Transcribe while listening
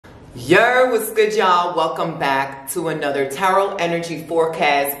Yo, what's good, y'all? Welcome back to another tarot energy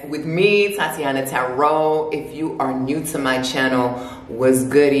forecast with me, Tatianna Tarot. If you are new to my channel, what's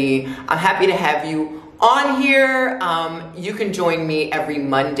goody? I'm happy to have you on here. You can join me every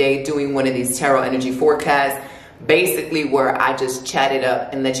Monday doing one of these tarot energy forecasts, basically where I just chat it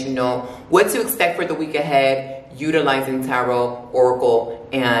up and let you know what to expect for the week ahead, utilizing tarot, oracle,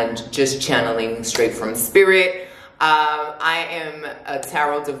 and just channeling straight from spirit. I am a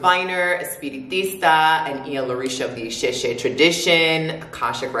tarot diviner, Espiritista and Iyalorisa of the Sheshe tradition,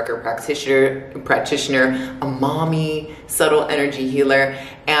 akashic record practitioner, a mommy, subtle energy healer,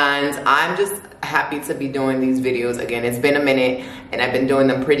 and I'm just happy to be doing these videos again. It's been a minute and I've been doing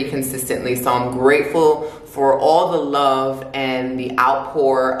them pretty consistently, so I'm grateful for all the love and the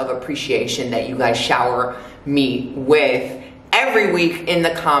outpour of appreciation that you guys shower me with every week in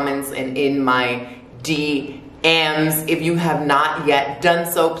the comments and in my DMs. If you have not yet done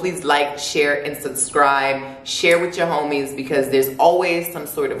so, please like, share, and subscribe. Share with your homies, because there's always some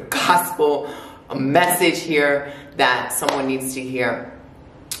sort of gospel message here that someone needs to hear.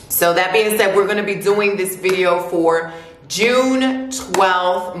 So that being said, we're going to be doing this video for June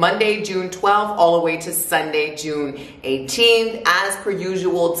 12th, Monday, June 12th, all the way to Sunday, June 18th. As per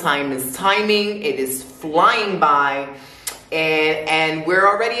usual, time is timing. It is flying by, and we're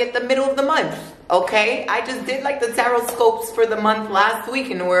already at the middle of the month. Okay, I just did like the tarot scopes for the month last week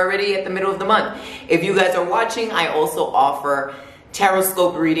and we're already at the middle of the month. If you guys are watching, I also offer tarot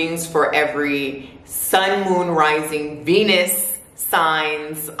scope readings for every sun, moon, rising, Venus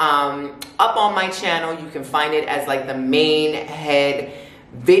signs up on my channel. You can find it as like the main head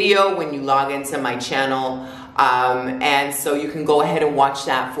video when you log into my channel. And so you can go ahead and watch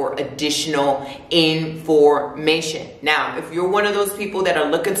that for additional information. Now, if you're one of those people that are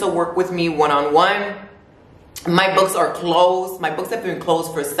looking to work with me one-on-one, my books are closed. My books have been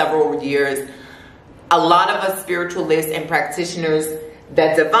closed for several years. A lot of us spiritualists and practitioners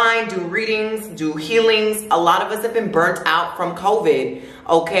that divine, do readings, do healings, a lot of us have been burnt out from COVID,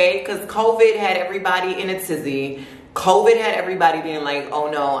 okay? Because COVID had everybody in a tizzy. COVID had everybody being like, oh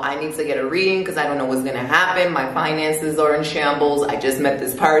no, I need to get a reading because I don't know what's going to happen. My finances are in shambles. I just met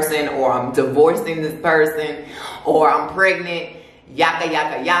this person, or I'm divorcing this person, or I'm pregnant, yaka,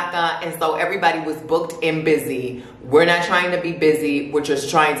 yaka, yaka. And so everybody was booked and busy. We're not trying to be busy. We're just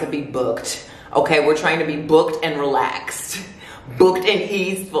trying to be booked. Okay, we're trying to be booked and relaxed, booked and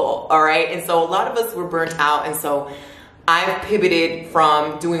easeful. All right. And so a lot of us were burnt out. And so I've pivoted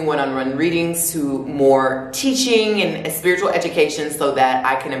from doing one-on-one readings to more teaching and spiritual education so that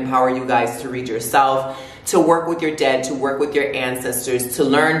I can empower you guys to read yourself, to work with your dead, to work with your ancestors, to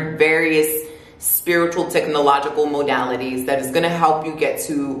learn various spiritual technological modalities that is going to help you get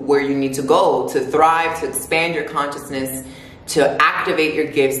to where you need to go, to thrive, to expand your consciousness, to activate your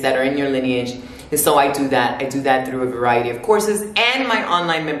gifts that are in your lineage. And so I do that. I do that through a variety of courses and my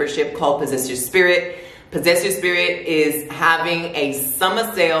online membership called Possess Your Spirit. Possess Your Spirit is having a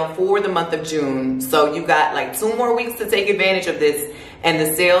summer sale for the month of June. So you got like 2 more weeks to take advantage of this. And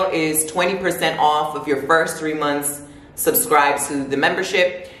the sale is 20% off of your first 3 months subscribe to the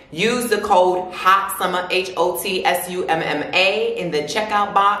membership. Use the code HOTSUMMA, HOTSUMMA, in the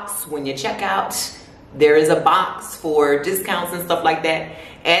checkout box. When you check out, there is a box for discounts and stuff like that.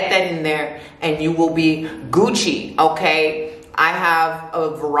 Add that in there and you will be Gucci, okay? I have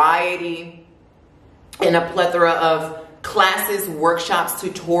a variety and a plethora of classes, workshops,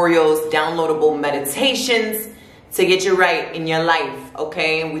 tutorials, downloadable meditations to get you right in your life,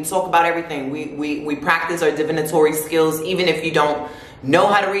 okay? And we talk about everything. We practice our divinatory skills. Even if you don't know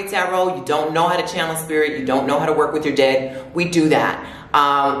how to read tarot, you don't know how to channel spirit, you don't know how to work with your dead, we do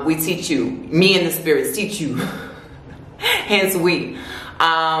that. We teach you. Me and the spirits teach you. Hence we.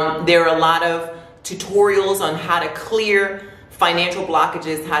 There are a lot of tutorials on how to clear financial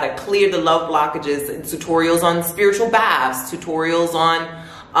blockages, how to clear the love blockages, tutorials on spiritual baths, tutorials on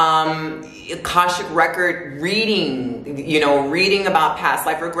akashic record reading, you know, reading about past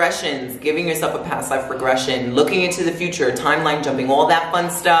life regressions, giving yourself a past life regression, looking into the future, timeline jumping, all that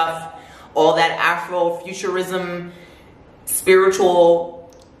fun stuff, all that Afrofuturism, spiritual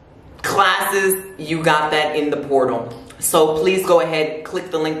classes, you got that in the portal. So please go ahead,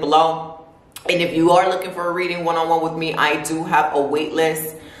 click the link below. And if you are looking for a reading one-on-one with me, I do have a wait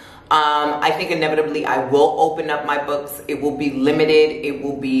list. I think inevitably I will open up my books. It will be limited. It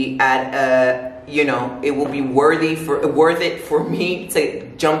will be at you know, it will be worth it for me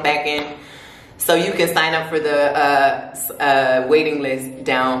to jump back in. So you can sign up for the waiting list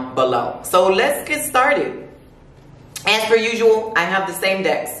down below. So let's get started. As per usual, I have the same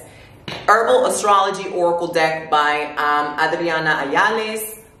decks. Herbal Astrology Oracle deck by Adriana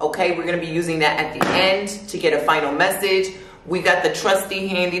Ayales. Okay, we're going to be using that at the end to get a final message. We got the trusty,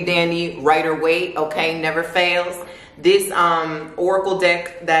 handy dandy Rider-Waite. Okay, never fails. This oracle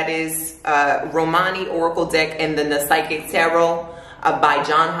deck that is Romani oracle deck, and then the Psychic Tarot by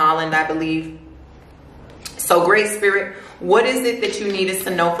John Holland, I believe. So Great Spirit, what is it that you need us to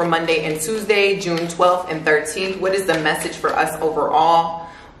know for Monday and Tuesday, June 12th and 13th? What is the message for us overall?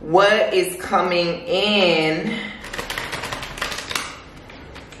 What is coming in?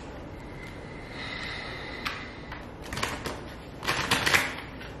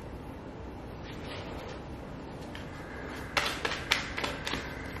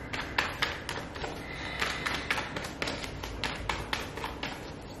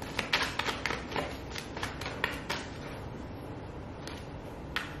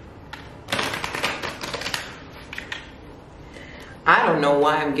 I don't know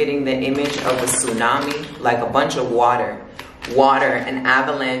why I'm getting the image of a tsunami, like a bunch of water, an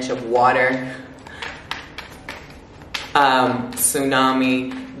avalanche of water,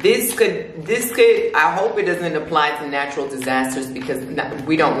 tsunami. This could, I hope it doesn't apply to natural disasters, because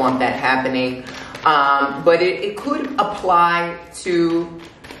we don't want that happening. But it could apply to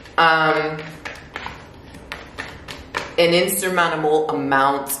an insurmountable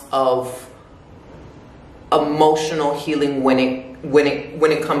amount of emotional healing when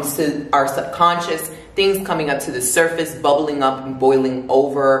it comes to our subconscious, things coming up to the surface, bubbling up and boiling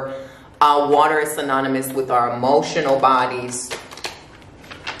over. Water is synonymous with our emotional bodies,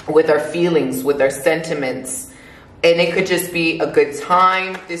 with our feelings, with our sentiments. And it could just be a good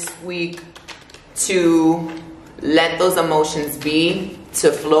time this week to let those emotions be,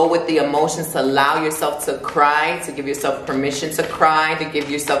 to flow with the emotions, to allow yourself to cry, to give yourself permission to cry, to give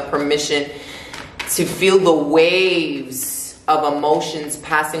yourself permission to feel the waves of emotions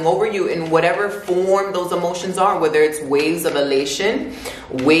passing over you in whatever form those emotions are, whether it's waves of elation,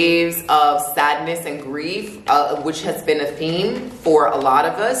 waves of sadness and grief, which has been a theme for a lot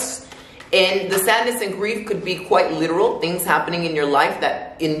of us. And the sadness and grief could be quite literal, things happening in your life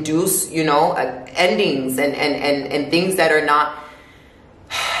that induce, you know, endings and things that are not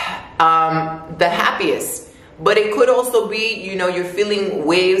the happiest. But it could also be, you know, you're feeling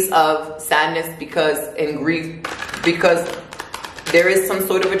waves of sadness and grief because there is some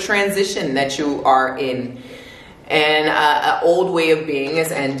sort of a transition that you are in. And an old way of being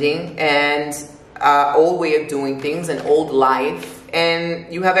is ending, and old way of doing things, an old life.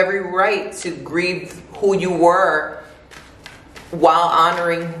 And you have every right to grieve who you were while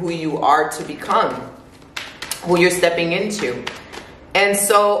honoring who you are to become, who you're stepping into. And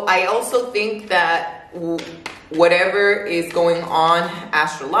so I also think that whatever is going on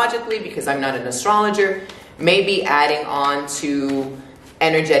astrologically, because I'm not an astrologer, may be adding on to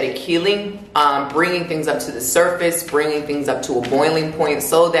energetic healing, bringing things up to the surface, bringing things up to a boiling point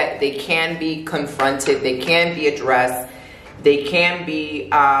so that they can be confronted, they can be addressed, they can be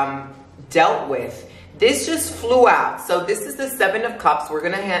dealt with. This just flew out. So this is the Seven of Cups. We're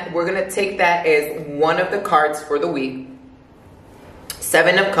gonna take that as one of the cards for the week.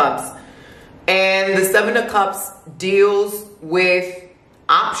 Seven of Cups. And the Seven of Cups deals with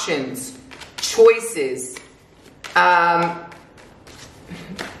options, choices.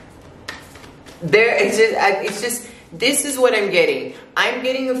 This is what I'm getting. I'm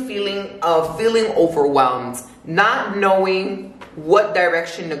getting a feeling of feeling overwhelmed, not knowing what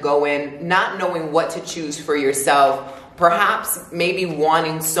direction to go in, not knowing what to choose for yourself, perhaps maybe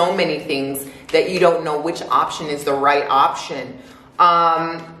wanting so many things that you don't know which option is the right option.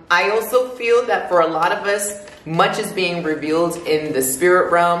 I also feel that for a lot of us, much is being revealed in the spirit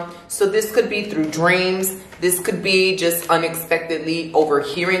realm. So this could be through dreams. This could be just unexpectedly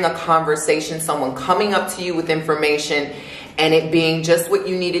overhearing a conversation, someone coming up to you with information and it being just what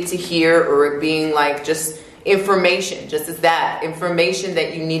you needed to hear, or it being like just information, just as that, information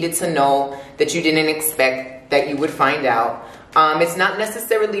that you needed to know that you didn't expect that you would find out. It's not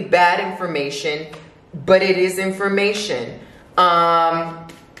necessarily bad information, but it is information.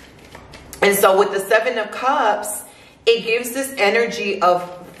 And so with the Seven of Cups, it gives this energy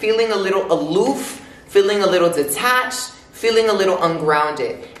of feeling a little aloof, feeling a little detached, feeling a little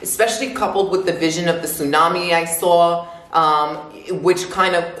ungrounded, especially coupled with the vision of the tsunami I saw, which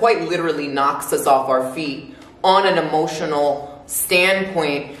kind of quite literally knocks us off our feet on an emotional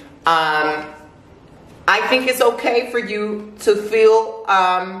standpoint. I think it's okay for you to feel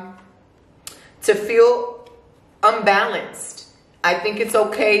unbalanced. I think it's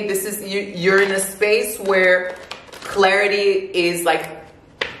okay. This is, you're in a space where clarity is like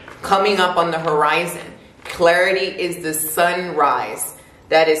coming up on the horizon. Clarity is the sunrise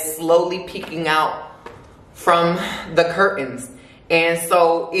that is slowly peeking out from the curtains. And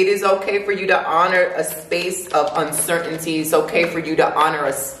so it is okay for you to honor a space of uncertainty. It's okay for you to honor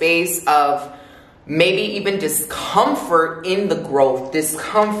a space of maybe even discomfort in the growth,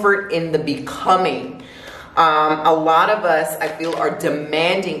 discomfort in the becoming. A lot of us, I feel, are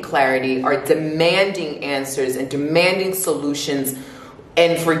demanding clarity, are demanding answers and demanding solutions,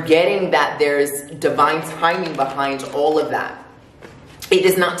 and forgetting that there's divine timing behind all of that. It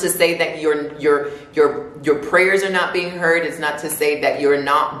is not to say that your prayers are not being heard. It's not to say that you're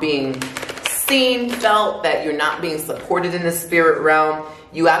not being seen, felt, that you're not being supported in the spirit realm.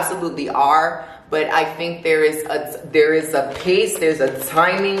 You absolutely are. But I think there is a pace, there's a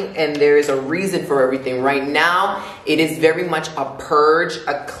timing, and there is a reason for everything. Right now, it is very much a purge,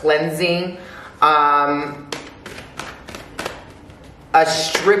 a cleansing, a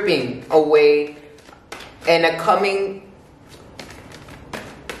stripping away, and a coming,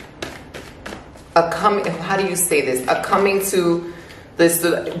 how do you say this? A coming to this,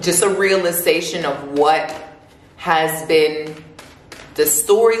 just a realization of what has been the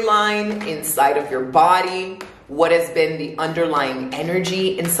storyline inside of your body, what has been the underlying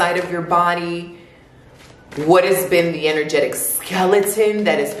energy inside of your body, what has been the energetic skeleton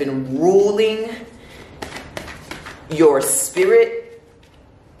that has been ruling your spirit.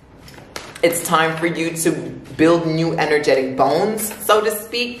 It's time for you to build new energetic bones, so to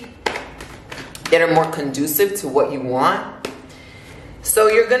speak, that are more conducive to what you want. So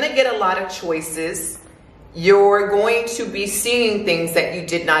you're going to get a lot of choices. You're going to be seeing things that you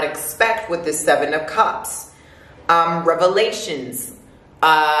did not expect with the Seven of Cups. Revelations.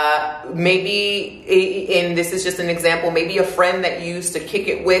 Maybe, and this is just an example, maybe a friend that you used to kick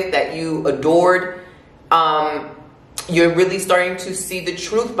it with, that you adored. You're really starting to see the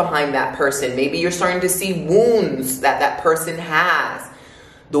truth behind that person. Maybe you're starting to see wounds that that person has.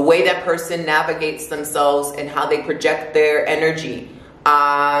 The way that person navigates themselves and how they project their energy.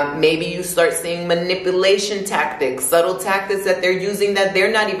 Maybe you start seeing manipulation tactics, subtle tactics that they're using that they're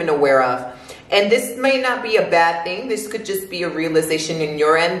not even aware of. And this may not be a bad thing. This could just be a realization in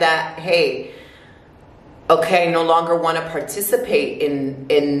your end that, hey, okay, I no longer want to participate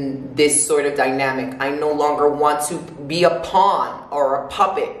in this sort of dynamic. I no longer want to be a pawn or a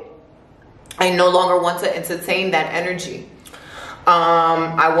puppet. I no longer want to entertain that energy.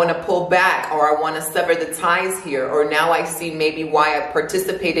 I want to pull back, or I want to sever the ties here, or now I see maybe why I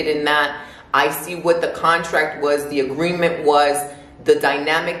participated in that. I see what the contract was, the agreement was, the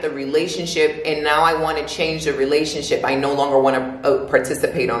dynamic, the relationship, and now I want to change the relationship. I no longer want to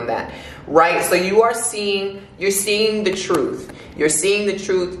participate on that, right? So you're seeing the truth. You're seeing the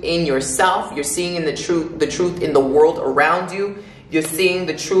truth in yourself. You're seeing the truth in the world around you. You're seeing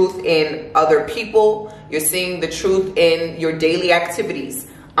the truth in other people. You're seeing the truth in your daily activities.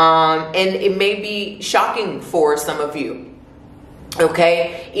 And it may be shocking for some of you.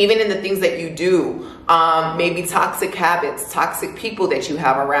 Okay? Even in the things that you do. Maybe toxic habits, toxic people that you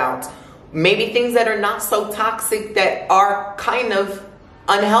have around. Maybe things that are not so toxic that are kind of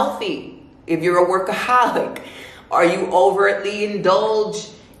unhealthy. If you're a workaholic, are you overtly indulged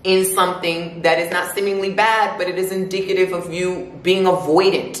in something that is not seemingly bad, but it is indicative of you being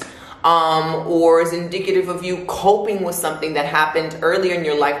avoidant, or is indicative of you coping with something that happened earlier in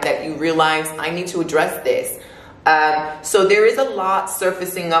your life that you realize, I need to address this. So there is a lot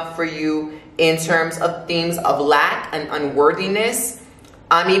surfacing up for you in terms of themes of lack and unworthiness.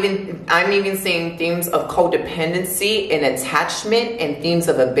 I'm even seeing themes of codependency and attachment and themes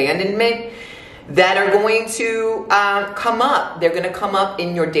of abandonment that are going to come up. They're going to come up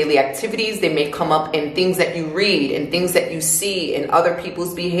in your daily activities. They may come up in things that you read and things that you see in other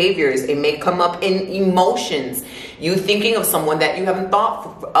people's behaviors. It may come up in emotions. You thinking of someone that you haven't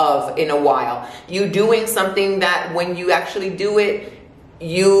thought of in a while. You doing something that when you actually do it,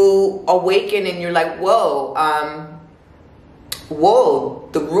 you awaken and you're like, whoa,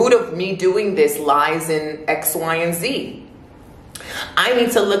 the root of me doing this lies in X, Y, and Z. I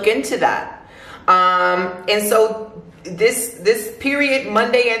need to look into that. And so this period,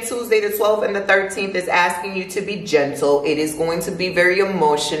 Monday and Tuesday, the 12th and the 13th, is asking you to be gentle. It is going to be very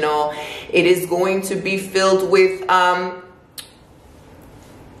emotional. It is going to be filled with,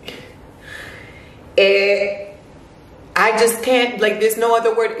 I just can't, like, there's no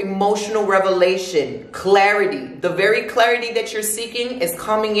other word, emotional revelation, clarity. The very clarity that you're seeking is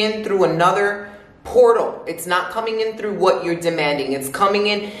coming in through another portal. It's not coming in through what you're demanding. It's coming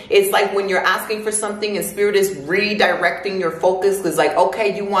in. It's like when you're asking for something and spirit is redirecting your focus. It's like,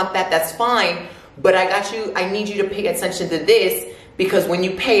 okay, you want that, that's fine, but I got you. I need you to pay attention to this, because when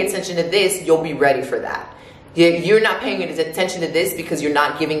you pay attention to this, you'll be ready for that. You're not paying attention to this because you're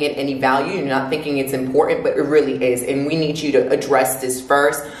not giving it any value. You're not thinking it's important, but it really is. And we need you to address this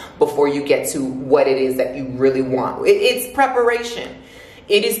first before you get to what it is that you really want. It's preparation.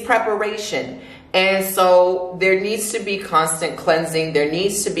 It is preparation. And so there needs to be constant cleansing. There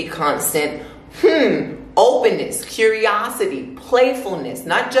needs to be constant openness, curiosity, playfulness,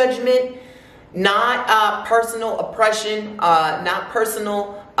 not judgment, not personal oppression, not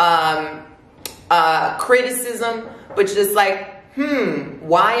personal criticism, but just like,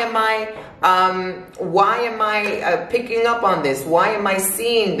 why am I picking up on this? Why am I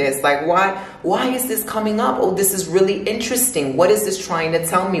seeing this? Like, why is this coming up? Oh, this is really interesting. What is this trying to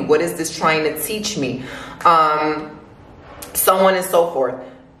tell me? What is this trying to teach me? So on and so forth.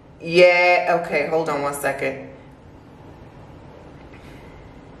 Yeah, okay, hold on one second.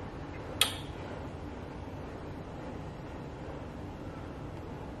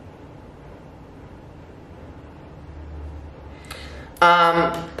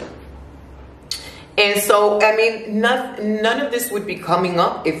 And so, I mean, none of this would be coming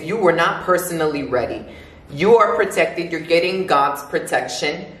up if you were not personally ready. You are protected. You're getting God's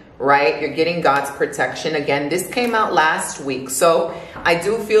protection, right? You're getting God's protection. Again, this came out last week. So I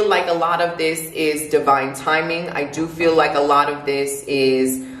do feel like a lot of this is divine timing. I do feel like a lot of this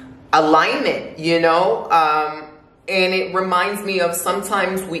is alignment, you know? And it reminds me of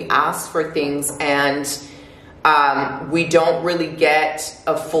sometimes we ask for things and we don't really get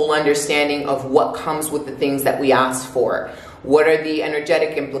a full understanding of what comes with the things that we ask for. What are the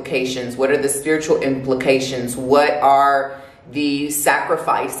energetic implications? What are the spiritual implications? What are the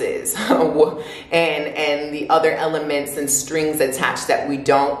sacrifices and the other elements and strings attached that we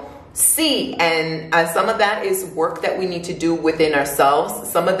don't see? And some of that is work that we need to do within ourselves.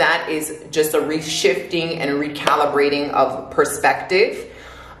 Some of that is just a reshifting and recalibrating of perspective.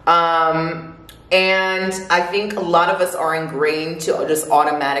 And I think a lot of us are ingrained to just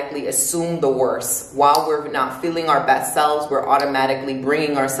automatically assume the worst. While we're not feeling our best selves, we're automatically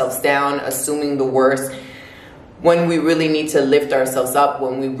bringing ourselves down, assuming the worst, when we really need to lift ourselves up,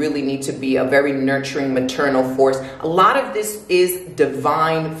 when we really need to be a very nurturing maternal force. A lot of this is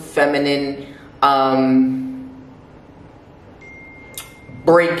divine feminine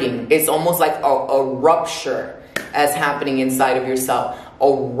breaking. It's almost like a rupture as happening inside of yourself.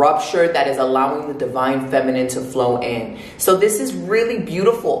 A rupture that is allowing the divine feminine to flow in. So this is really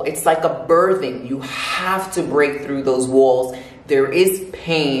beautiful. It's like a birthing. You have to break through those walls. There is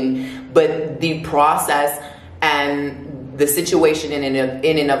pain, but the process and the situation in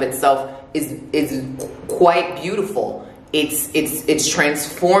and of itself is quite beautiful. It's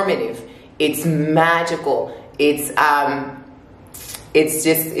transformative. It's magical. It's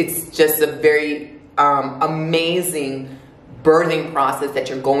just a very amazing birthing process that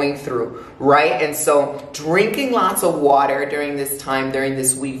you're going through, right? And so drinking lots of water during this time, during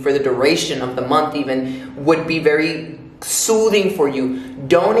this week, for the duration of the month even, would be very soothing for you.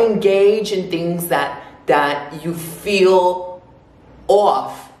 Don't engage in things that you feel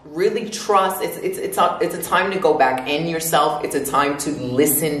off. Really trust. It's a time to go back in yourself. It's a time to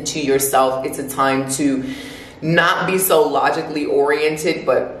listen to yourself. It's a time to not be so logically oriented,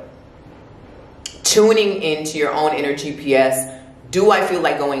 but tuning into your own inner GPS. Do I feel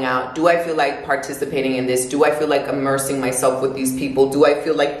like going out? Do I feel like participating in this? Do I feel like immersing myself with these people? Do I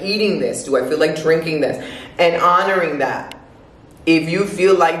feel like eating this? Do I feel like drinking this? And honoring that. If you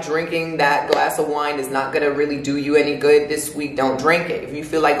feel like drinking that glass of wine is not going to really do you any good this week, don't drink it. If you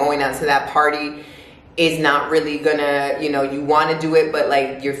feel like going out to that party is not really gonna, you know, you want to do it, but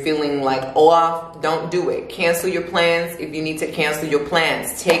like you're feeling like off, don't do it. Cancel your plans if you need to cancel your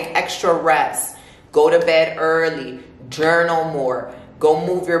plans. Take extra rest. Go to bed early, journal more, go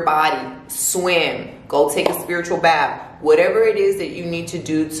move your body, swim, go take a spiritual bath. Whatever it is that you need to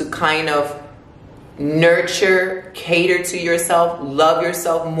do to kind of nurture, cater to yourself, love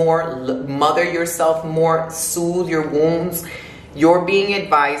yourself more, mother yourself more, soothe your wounds. You're being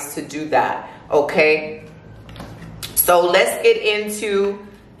advised to do that, okay? So let's get into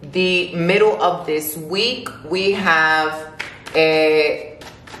the middle of this week. We have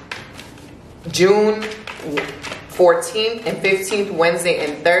June 14th and 15th, Wednesday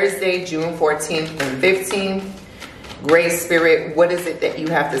and Thursday, June 14th and 15th. Great Spirit, what is it that you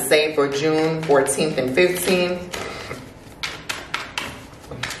have to say for June 14th and 15th?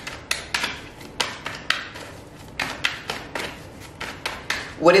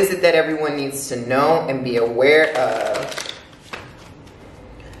 What is it that everyone needs to know and be aware of?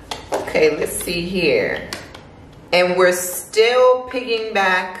 Okay, let's see here. And we're still picking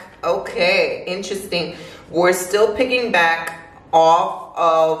back. Okay, interesting. We're still picking back off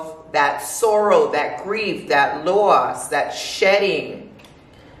of that sorrow, that grief, that loss, that shedding.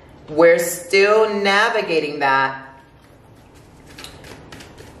 We're still navigating that.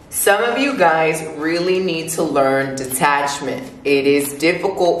 Some of you guys really need to learn detachment. It is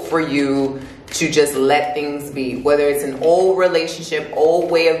difficult for you to just let things be, whether it's an old relationship,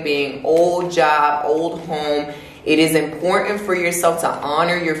 old way of being, old job, old home. It is important for yourself to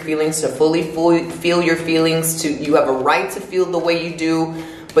honor your feelings, to fully feel your feelings. You have a right to feel the way you do,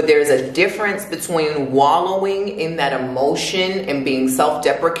 but there's a difference between wallowing in that emotion and being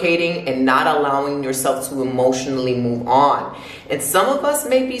self-deprecating and not allowing yourself to emotionally move on. And some of us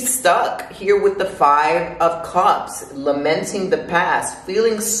may be stuck here with the 5 of Cups, lamenting the past,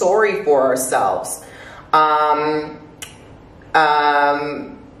 feeling sorry for ourselves,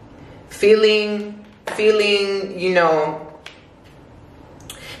 feeling, you know,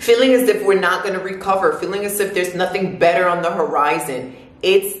 feeling as if we're not going to recover, feeling as if there's nothing better on the horizon.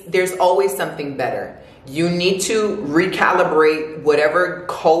 There's always something better. You need to recalibrate whatever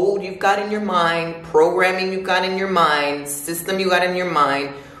code you've got in your mind, programming you've got in your mind, system you got in your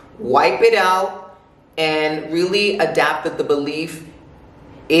mind, wipe it out and really adapt with the belief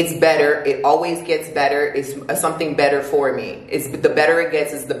it's better. It always gets better. It's something better for me. It's the better it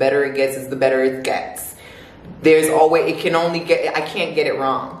gets, is the better it gets, is the better it gets. There's always, I can't get it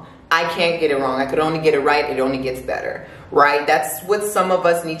wrong. I can't get it wrong. I could only get it right. It only gets better, right? That's what some of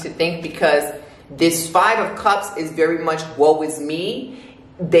us need to think, because this 5 of Cups is very much woe is me.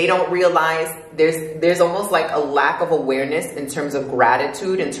 They don't realize there's almost like a lack of awareness in terms of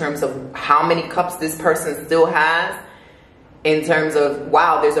gratitude, in terms of how many cups this person still has, in terms of,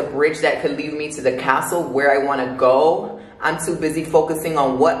 wow, there's a bridge that could lead me to the castle where I want to go. I'm too busy focusing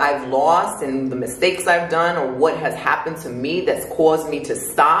on what I've lost and the mistakes I've done, or what has happened to me that's caused me to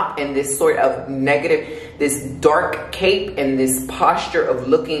stop, and this sort of negative, this dark cape and this posture of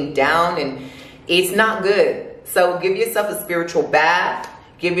looking down, and it's not good. So give yourself a spiritual bath,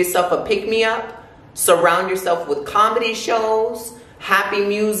 give yourself a pick-me-up, surround yourself with comedy shows, happy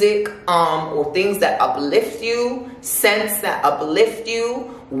music, or things that uplift you, scents that uplift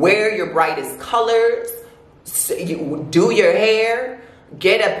you, wear your brightest colors, do your hair,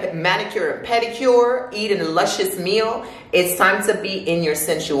 get a manicure and pedicure, eat a luscious meal. It's time to be in your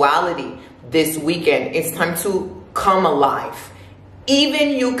sensuality this weekend. It's time to come alive. Even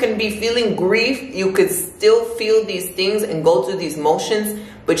you can be feeling grief, you could still feel these things and go through these motions,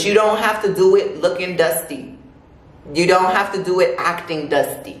 but you don't have to do it looking dusty. You don't have to do it acting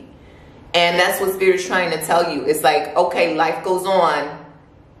dusty. And that's what Spirit's trying to tell you. It's like, okay, life goes on.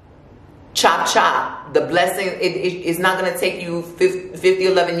 Chop, chop. The blessing, it's not going to take you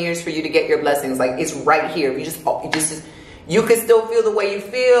 11 years for you to get your blessings. Like, it's right here. You can still feel the way you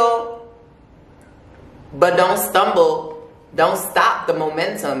feel, but don't stumble. Don't stop the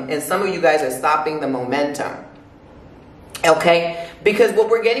momentum. And some of you guys are stopping the momentum. Okay? Because what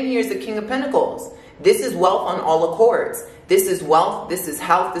we're getting here is the King of Pentacles. This is wealth on all accords. This is wealth. This is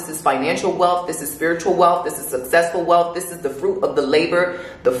health. This is financial wealth. This is spiritual wealth. This is successful wealth. This is the fruit of the labor,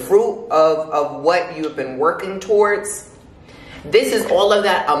 the fruit of what you have been working towards. This is all of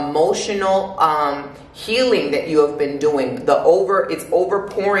that emotional healing that you have been doing. It's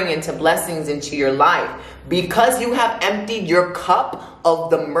overpouring into blessings into your life. Because you have emptied your cup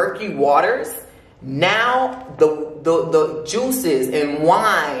of the murky waters, now the juices and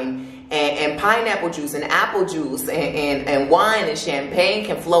wine and pineapple juice and apple juice and wine and champagne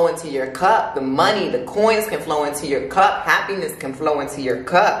can flow into your cup. The money, the coins can flow into your cup. Happiness can flow into your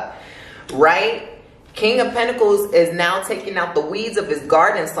cup, right? King of Pentacles is now taking out the weeds of his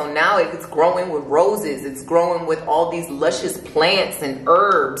garden. So now it's growing with roses. It's growing with all these luscious plants and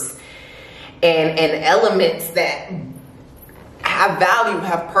herbs and elements that have value,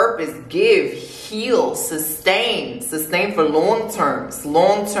 have purpose, give, heal, sustain for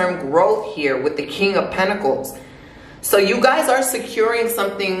long-term growth here with the King of Pentacles. So you guys are securing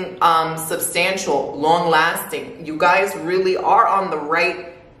something substantial, long-lasting. You guys really are on the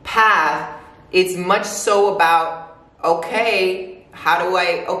right path. It's much so about, okay,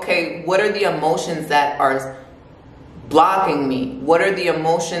 what are the emotions that are blocking me? What are the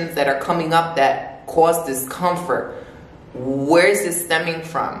emotions that are coming up that cause discomfort? Where is this stemming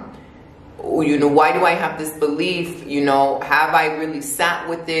from? You know, why do I have this belief? You know, have I really sat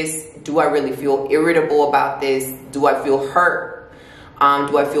with this? Do I really feel irritable about this? Do I feel hurt?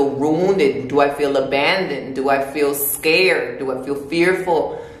 Do I feel wounded? Do I feel abandoned? Do I feel scared? Do I feel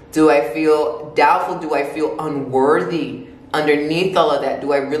fearful? Do I feel doubtful? Do I feel unworthy? Underneath all of that,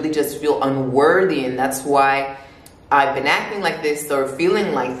 do I really just feel unworthy? And that's why I've been acting like this or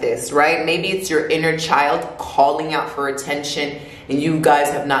feeling like this, right? Maybe it's your inner child calling out for attention, and you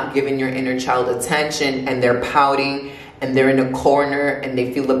guys have not given your inner child attention, and they're pouting, and they're in a corner, and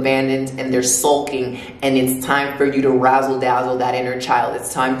they feel abandoned, and they're sulking, and it's time for you to razzle-dazzle that inner child.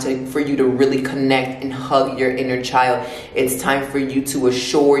 It's time for you to really connect and hug your inner child. It's time for you to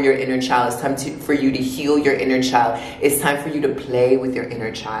assure your inner child. It's time for you to heal your inner child. It's time for you to play with your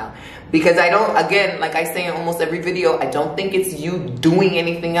inner child. Because I don't, again, like I say in almost every video, I don't think it's you doing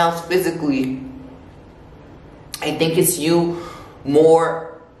anything else physically. I think it's you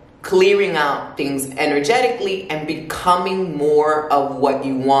more clearing out things energetically and becoming more of what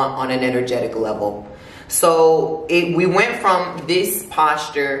you want on an energetic level. So we went from this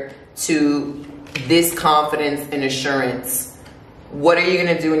posture to this confidence and assurance. What are you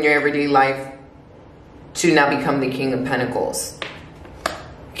going to do in your everyday life to now become the King of Pentacles?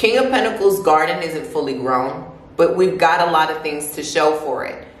 King of Pentacles garden isn't fully grown, but we've got a lot of things to show for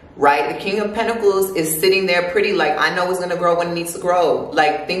it, right? The King of Pentacles is sitting there pretty like, I know it's going to grow when it needs to grow.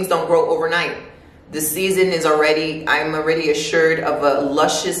 Like, things don't grow overnight. The season is already, I'm already assured of a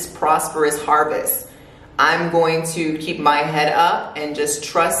luscious, prosperous harvest. I'm going to keep my head up and just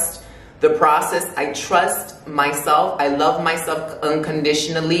trust the process. I trust myself. I love myself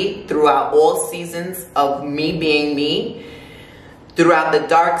unconditionally throughout all seasons of me being me. Throughout the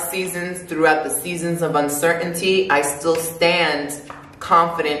dark seasons, throughout the seasons of uncertainty, I still stand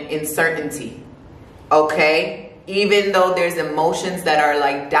confident in certainty, okay? Even though there's emotions that are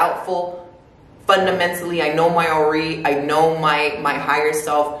like doubtful, fundamentally, I know my Ori, I know my higher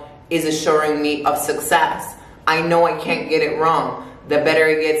self is assuring me of success. I know I can't get it wrong. The better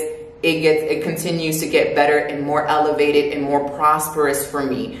it continues to get better and more elevated and more prosperous for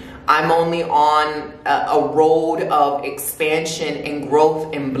me. I'm only on a road of expansion and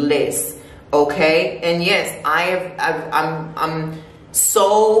growth and bliss, okay? And yes, I'm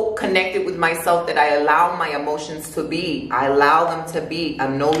so connected with myself that I allow my emotions to be. I allow them to be.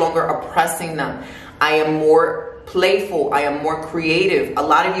 I'm no longer oppressing them. I am more playful. I am more creative. A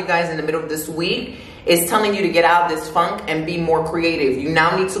lot of you guys in the middle of this week is telling you to get out of this funk and be more creative. You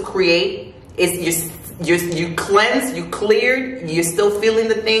now need to create. You cleansed, you cleared, you're still feeling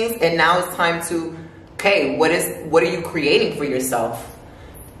the things, and now it's time to, okay, what are you creating for yourself?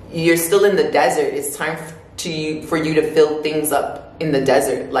 You're still in the desert. It's time for you to fill things up in the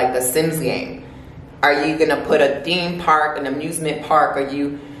desert, like the Sims game. Are you gonna put a theme park, an amusement park? Are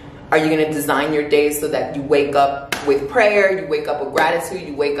you gonna design your day so that you wake up with prayer, you wake up with gratitude,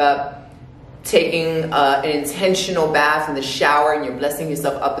 you wake up taking an intentional bath in the shower, and you're blessing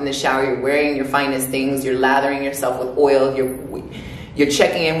yourself up in the shower, you're wearing your finest things, you're lathering yourself with oil, you're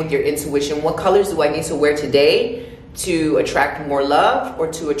checking in with your intuition. What colors do I need to wear today to attract more love,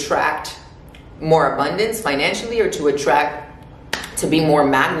 or to attract more abundance financially, or to be more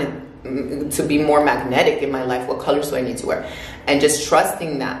magnetic in my life? What colors do I need to wear? And just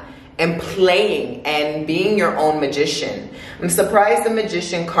trusting that and playing and being your own magician. I'm surprised the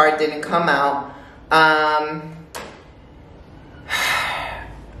Magician card didn't come out. I'm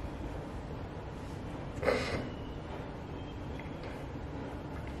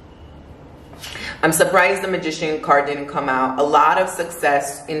surprised the Magician card didn't come out. A lot of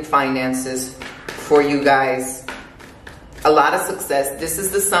success in finances for you guys. A lot of success. This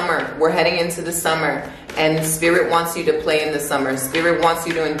is the summer. We're heading into the summer. And Spirit wants you to play in the summer. Spirit wants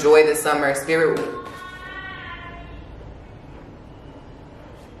you to enjoy the summer.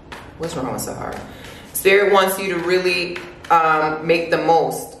 What's wrong with Sahara? Spirit wants you to really make the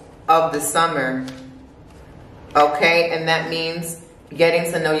most of the summer. Okay? And that means getting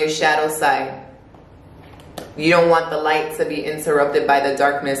to know your shadow side. You don't want the light to be interrupted by the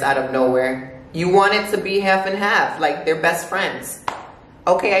darkness out of nowhere. You want it to be half and half, like they're best friends.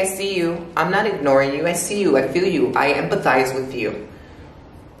 Okay, I see you. I'm not ignoring you. I see you. I feel you. I empathize with you.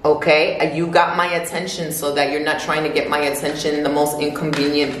 Okay? You got my attention so that you're not trying to get my attention in the most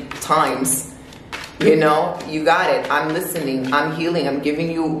inconvenient times. You know? You got it. I'm listening. I'm healing. I'm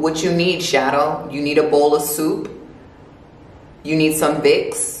giving you what you need, Shadow. You need a bowl of soup. You need some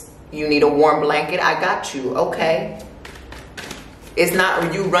Vicks. You need a warm blanket. I got you. Okay? It's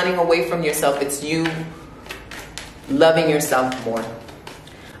not you running away from yourself. It's you loving yourself more.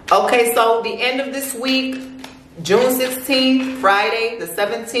 Okay, so the end of this week, June 16th, Friday, the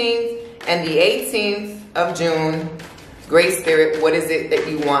 17th, and the 18th of June. Great Spirit, what is it that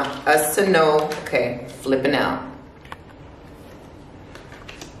you want us to know? Okay, flipping out.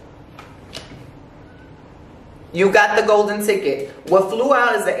 You got the golden ticket. What flew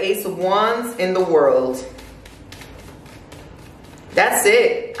out is the Ace of Wands in the world. That's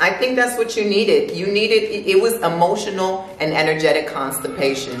it. I think that's what you needed. You needed, it was emotional and energetic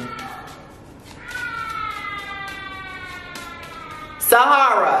constipation.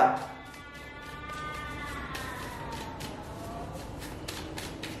 Sahara.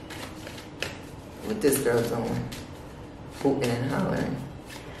 What this girl doing? Hooting and hollering.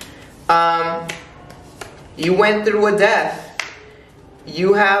 You went through a death.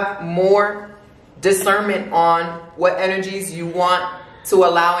 You have more discernment on what energies you want to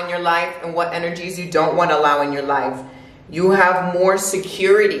allow in your life and what energies you don't want to allow in your life. You have more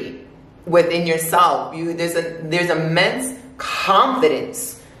security within yourself. There's immense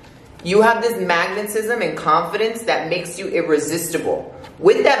confidence. You have this magnetism and confidence that makes you irresistible.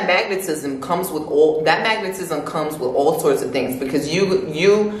 With that magnetism comes with all sorts of things, because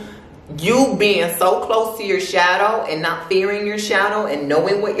you being so close to your shadow and not fearing your shadow and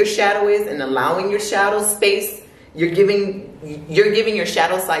knowing what your shadow is and allowing your shadow space, you're giving your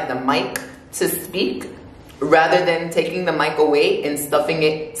shadow side the mic to speak rather than taking the mic away and stuffing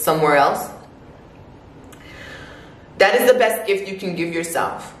it somewhere else. That is the best gift you can give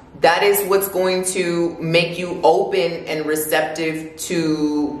yourself. That is what's going to make you open and receptive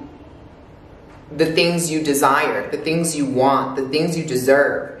to the things you desire, the things you want, the things you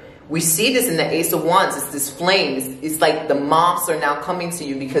deserve. We see this in the Ace of Wands. It's this flame. It's like the moths are now coming to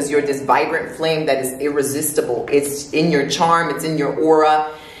you because you're this vibrant flame that is irresistible. It's in your charm. It's in your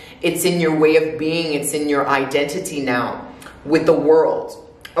aura. It's in your way of being. It's in your identity now with the world.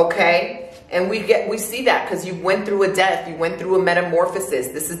 Okay? And we see that because you went through a death. You went through a metamorphosis.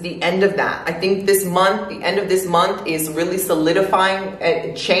 This is the end of that. I think this month, the end of this month is really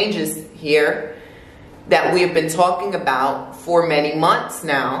solidifying changes here that we have been talking about for many months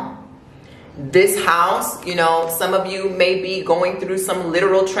now. This house, you know, some of you may be going through some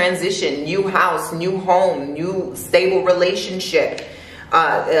literal transition, new house, new home, new stable relationship,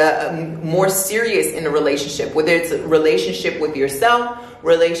 more serious in a relationship, whether it's a relationship with yourself,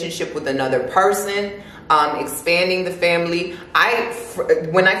 relationship with another person, expanding the family.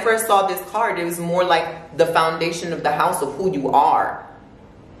 When I first saw this card, it was more like the foundation of the house of who you are.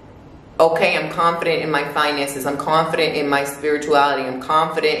 Okay, I'm confident in my finances. I'm confident in my spirituality. I'm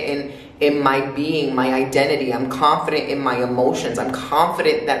confident in my being, my identity. I'm confident in my emotions. I'm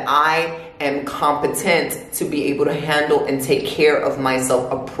confident that I am competent to be able to handle and take care of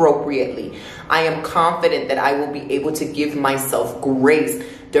myself appropriately. I am confident that I will be able to give myself grace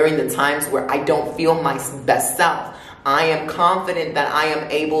during the times where I don't feel my best self. I am confident that I am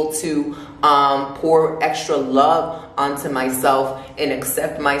able to pour extra love onto myself and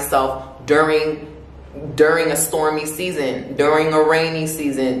accept myself during a stormy season, during a rainy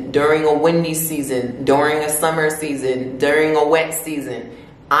season, during a windy season, during a summer season, during a wet season.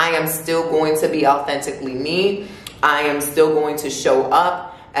 I am still going to be authentically me. I am still going to show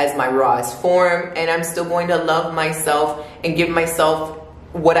up as my rawest form, and I'm still going to love myself and give myself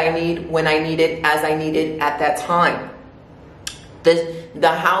what I need when I need it, as I need it at that time. The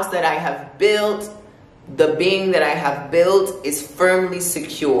house that I have built, the being that I have built is firmly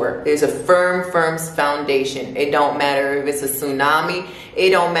secure. There's a firm foundation. It don't matter if it's a tsunami.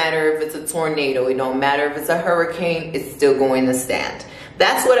 It don't matter if it's a tornado. It don't matter if it's a hurricane. It's still going to stand.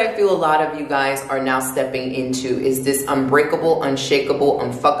 That's what I feel a lot of you guys are now stepping into, is this unbreakable, unshakable,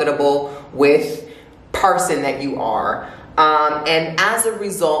 unfuckable with person that you are. And as a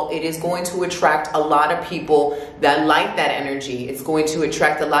result, it is going to attract a lot of people that like that energy. It's going to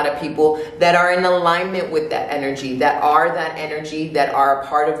attract a lot of people that are in alignment with that energy, that are a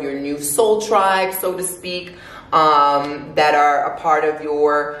part of your new soul tribe, so to speak, that are a part of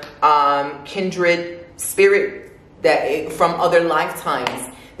your kindred spirit that from other lifetimes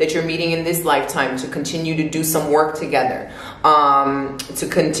that you're meeting in this lifetime, to continue to do some work together, to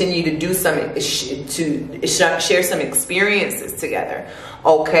continue to do share some experiences together.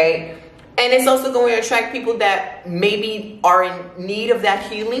 Okay. And it's also going to attract people that maybe are in need of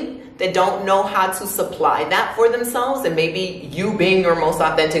that healing, that don't know how to supply that for themselves. And maybe you being your most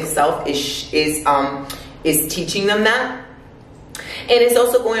authentic self is teaching them that. And it's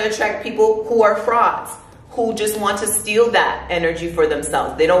also going to attract people who are frauds, who just want to steal that energy for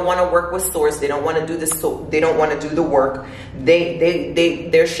themselves. They don't want to work with source. They don't want to do this. They don't want to do the work.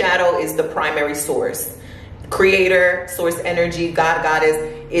 Their shadow is the primary source. Creator, source energy, God, Goddess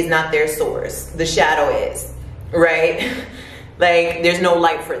is not their source. The shadow is, right? Like, there's no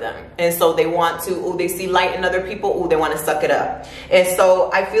light for them. And so they want to, they see light in other people, they want to suck it up. And so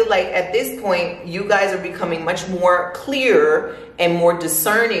I feel like at this point, you guys are becoming much more clear and more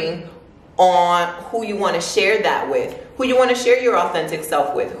discerning on who you want to share that with, who you want to share your authentic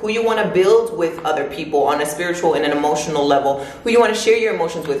self with, who you want to build with other people on a spiritual and an emotional level, who you want to share your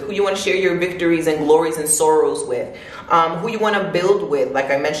emotions with, who you want to share your victories and glories and sorrows with, who you want to build with,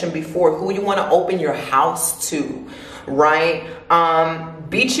 like I mentioned before, who you want to open your house to, right?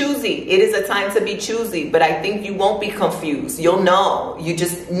 Be choosy. It is a time to be choosy, but I think you won't be confused. You'll know. You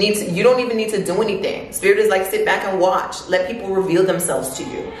just need to, you don't even need to do anything. Spirit is like, sit back and watch. Let people reveal themselves to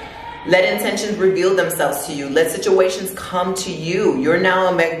you. Let intentions reveal themselves to you. Let situations come to you. You're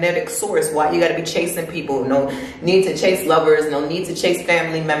now a magnetic source. Why you got to be chasing people? No need to chase lovers. No need to chase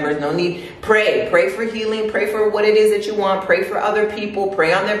family members. No need. Pray. Pray for healing. Pray for what it is that you want. Pray for other people.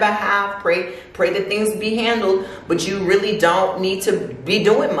 Pray on their behalf. Pray that things be handled. But you really don't need to be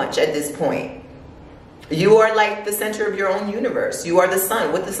doing much at this point. You are like the center of your own universe. You are the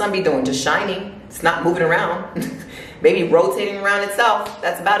sun. What the sun be doing? Just shining. It's not moving around. Maybe rotating around itself.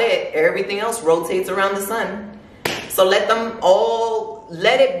 That's about it. Everything else rotates around the sun. So let them all,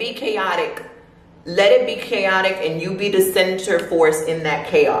 let it be chaotic. Let it be chaotic and you be the center force in that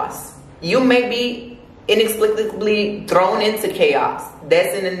chaos. You may be inexplicably thrown into chaos.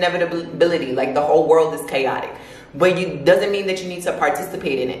 That's an inevitability. Like the whole world is chaotic. But it doesn't mean that you need to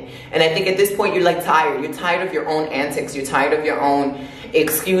participate in it. And I think at this point you're like tired. You're tired of your own antics. You're tired of your own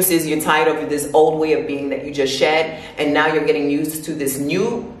excuses. You're tired of this old way of being that you just shed. And now you're getting used to this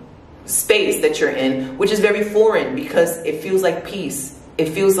new space that you're in, which is very foreign because it feels like peace. It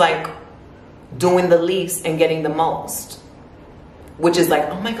feels like doing the least and getting the most. Which is like,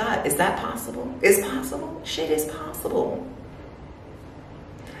 oh my God, is that possible? It's possible. Shit is possible.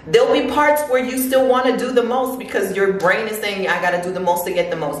 There'll be parts where you still want to do the most because your brain is saying, I got to do the most to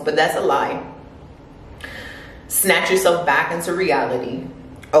get the most. But that's a lie. Snatch yourself back into reality.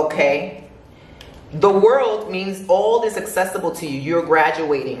 Okay? The world means all is accessible to you. You're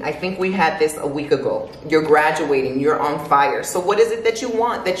graduating. I think we had this a week ago. You're graduating. You're on fire. So what is it that you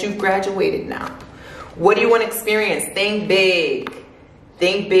want that you've graduated now? What do you want to experience? Think big.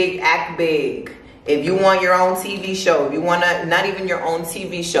 Think big. Act big. If you want your own TV show, if you want to, not even your own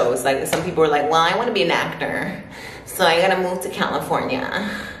TV show. It's like some people are like, well, I want to be an actor. So I got to move to California.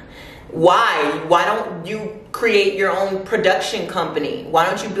 Why? Why don't you create your own production company? Why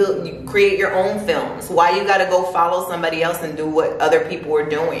don't you create your own films? Why you got to go follow somebody else and do what other people are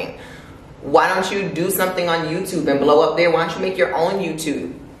doing? Why don't you do something on YouTube and blow up there? Why don't you make your own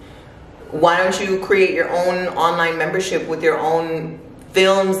YouTube? Why don't you create your own online membership with your own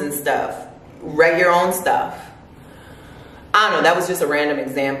films and stuff? Write your own stuff. I don't know. That was just a random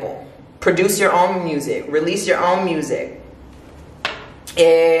example. Produce your own music. Release your own music.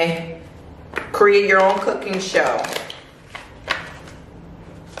 Create your own cooking show.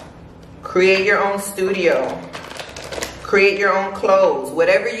 Create your own studio. Create your own clothes.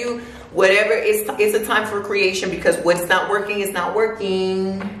 Whatever it's a time for creation because what's not working is not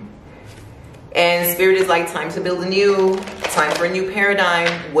working. And Spirit is like, time to build anew, time for a new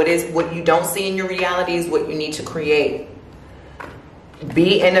paradigm. What you don't see in your reality is what you need to create.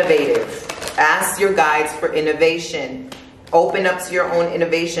 Be innovative. Ask your guides for innovation. Open up to your own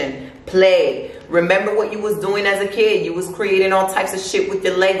innovation. Play. Remember what you was doing as a kid. You was creating all types of shit with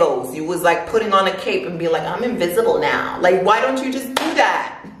your Legos. You was like putting on a cape and be like, I'm invisible now. Like, why don't you just do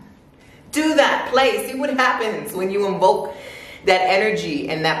that? Do that. Play. See what happens when you invoke that energy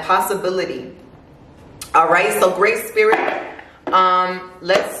and that possibility. All right, so great Spirit.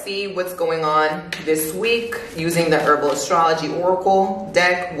 Let's see what's going on this week using the Herbal Astrology Oracle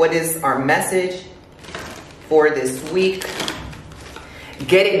deck. What is our message for this week?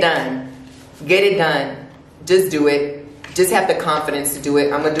 Get it done. Get it done. Just do it. Just have the confidence to do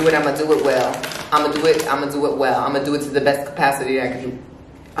it. I'm going to do it. I'm going to do it well. I'm going to do it. I'm going to do it well. I'm going to do it to the best capacity I can do.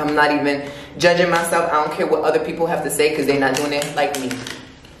 I'm not even judging myself. I don't care what other people have to say because they're not doing it like me.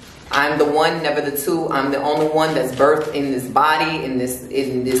 I'm the one, never the two. I'm the only one that's birthed in this body, in this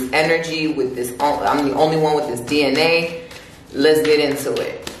energy, with this. I'm the only one with this DNA. Let's get into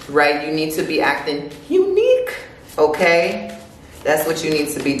it, right? You need to be acting unique, okay? That's what you need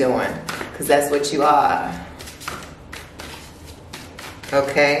to be doing, because that's what you are.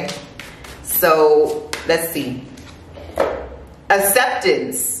 Okay? So, let's see.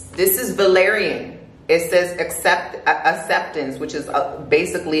 Acceptance. This is Valerian. It says acceptance, which is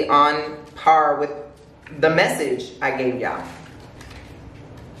basically on par with the message I gave y'all.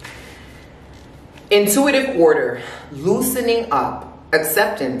 Intuitive order, loosening up,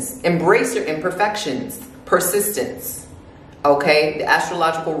 acceptance, embrace your imperfections, persistence. Okay, the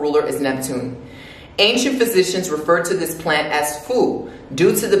astrological ruler is Neptune. Ancient physicians referred to this plant as Fu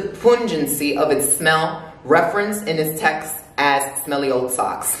due to the pungency of its smell, referenced in its text as smelly old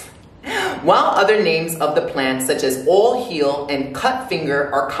socks. While other names of the plant, such as all heel and cut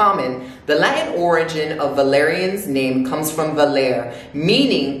finger, are common, the Latin origin of valerian's name comes from valere,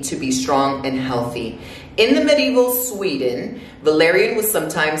 meaning to be strong and healthy. In the medieval Sweden, valerian was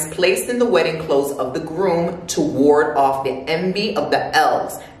sometimes placed in the wedding clothes of the groom to ward off the envy of the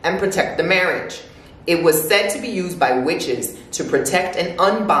elves and protect the marriage. It was said to be used by witches to protect and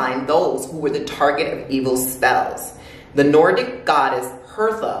unbind those who were the target of evil spells. The Nordic goddess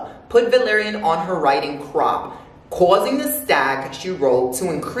Hertha put valerian on her riding crop, causing the stag she rode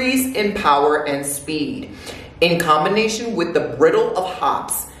to increase in power and speed. In combination with the brittle of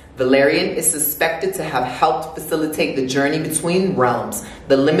hops, valerian is suspected to have helped facilitate the journey between realms,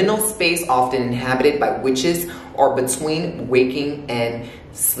 the liminal space often inhabited by witches or between waking and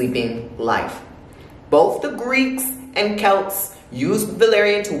sleeping life. Both the Greeks and Celts used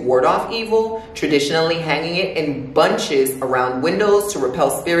valerian to ward off evil, traditionally hanging it in bunches around windows to repel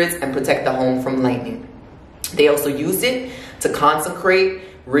spirits and protect the home from lightning. They also used it to consecrate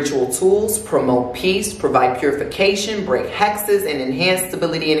ritual tools, promote peace, provide purification, break hexes, and enhance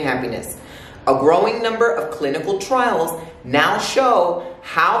stability and happiness. A growing number of clinical trials now show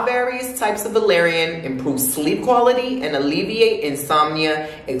how various types of valerian improve sleep quality and alleviate insomnia,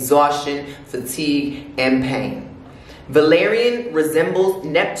 exhaustion, fatigue, and pain. Valerian resembles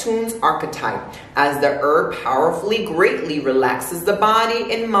Neptune's archetype, as the herb powerfully greatly relaxes the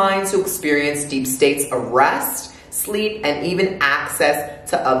body and mind to experience deep states of rest, sleep, and even access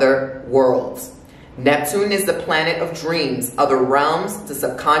to other worlds. Neptune is the planet of dreams, other realms, the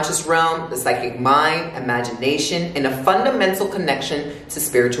subconscious realm, the psychic mind, imagination, and a fundamental connection to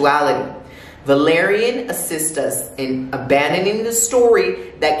spirituality. Valerian assists us in abandoning the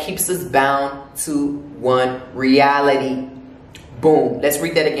story that keeps us bound to one reality. Boom. Let's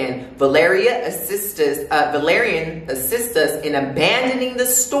read that again. Valerian assists us in abandoning the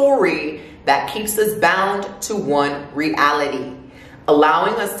story that keeps us bound to one reality,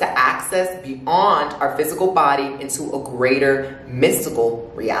 allowing us to access beyond our physical body into a greater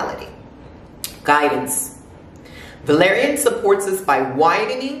mystical reality. Guidance. Valerian supports us by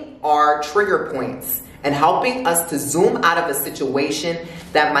widening our trigger points and helping us to zoom out of a situation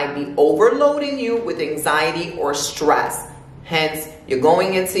that might be overloading you with anxiety or stress. Hence, you're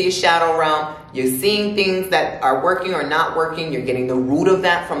going into your shadow realm, you're seeing things that are working or not working, you're getting the root of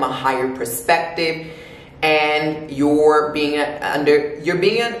that from a higher perspective, and you're being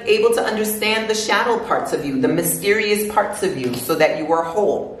able to understand the shadow parts of you, the mysterious parts of you, so that you are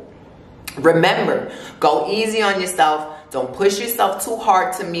whole. Remember, go easy on yourself. Don't push yourself too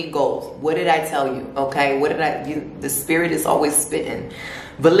hard to meet goals. What did I tell you? Okay, the spirit is always spitting.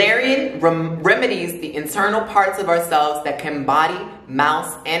 Valerian remedies the internal parts of ourselves that can embody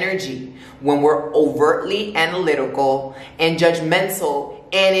mouse energy when we're overtly analytical and judgmental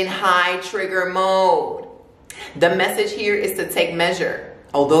and in high trigger mode. The message here is to take measure.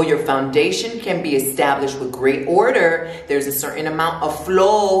 Although your foundation can be established with great order, there's a certain amount of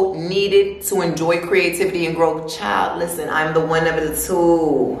flow needed to enjoy creativity and growth. Child, listen, I'm the one of the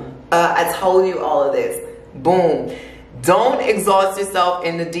two. I told you all of this. Boom. Don't exhaust yourself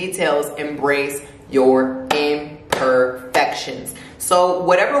in the details. Embrace your imperfections. So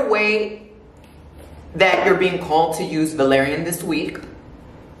whatever way that you're being called to use valerian this week,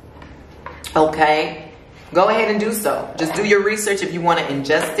 okay, go ahead and do so. Just do your research if you want to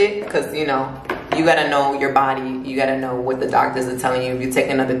ingest it, because, you know, you got to know your body. You got to know what the doctors are telling you. If you're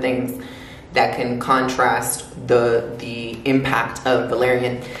taking other things that can contrast the impact of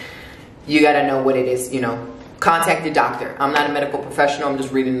valerian, you got to know what it is, you know. Contact your doctor. I'm not a medical professional. I'm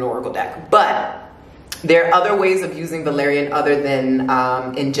just reading an oracle deck. But there are other ways of using valerian other than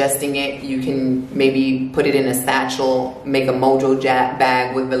ingesting it. You can maybe put it in a satchel, make a mojo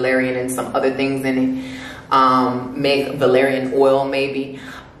bag with valerian and some other things in it. Make valerian oil maybe,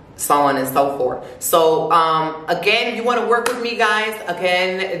 so on and so forth. So again, if you want to work with me, guys,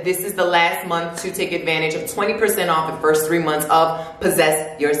 again, this is the last month to take advantage of 20% off the first 3 months of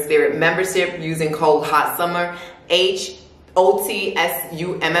Possess Your Spirit membership using code HOTSUMMA, HOTSUMMA,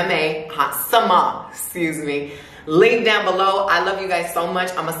 HOTSUMMA, excuse me. Link down below. I love you guys so much.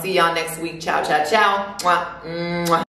 I'm gonna see y'all next week. Ciao, ciao, ciao. Mwah, mwah.